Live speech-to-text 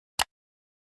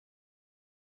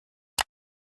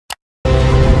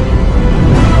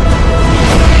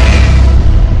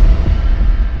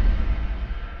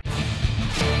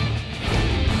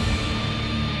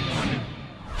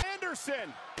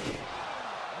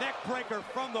Neckbreaker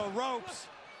from the ropes.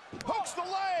 Hooks the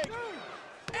leg.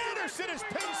 Anderson has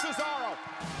pinned Cesaro.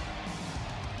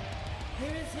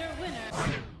 Here is your winner.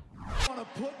 You want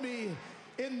to put me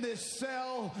in this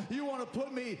cell? You want to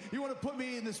put me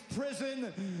in this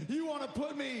prison? You want to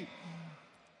put me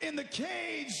in the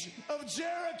cage of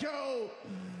Jericho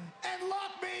and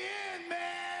lock me in,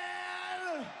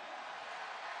 man?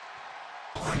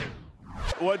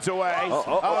 Woods away.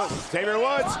 Xavier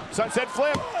Woods, sunset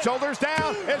flip, shoulders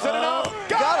down. Is it enough?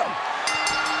 Got him!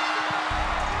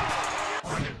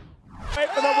 Wait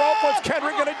for the rope. What's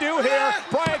Kendrick going to do here?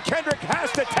 Brian Kendrick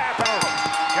has to tap out.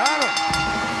 Got him.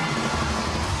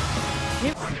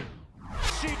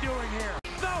 What's she doing here?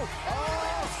 No!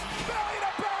 Oh, belly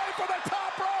to belly for the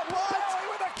top rope. Belly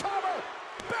with a cover.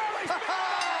 Belly's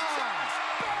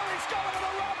going to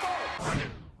the rumble.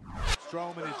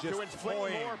 Strowman is just to inflict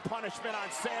toying. more punishment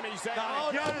on Sami Zayn.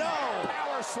 No.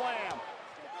 Power slam.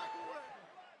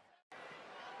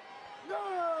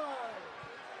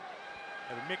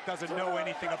 And Mick doesn't know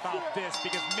anything about this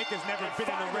because Mick has never been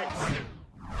in the ring.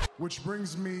 Which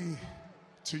brings me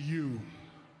to you.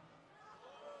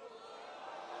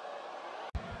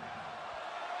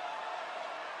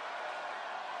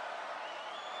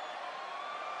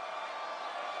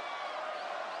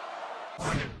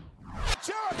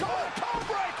 Jericho, a code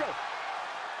breaker.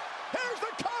 Here's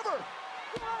the cover.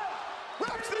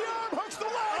 Wraps the arm, hooks the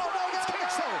leg. It's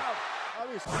canceled.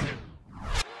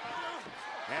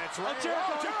 And it's right.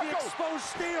 Jericho with the exposed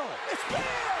steel. It's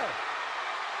there.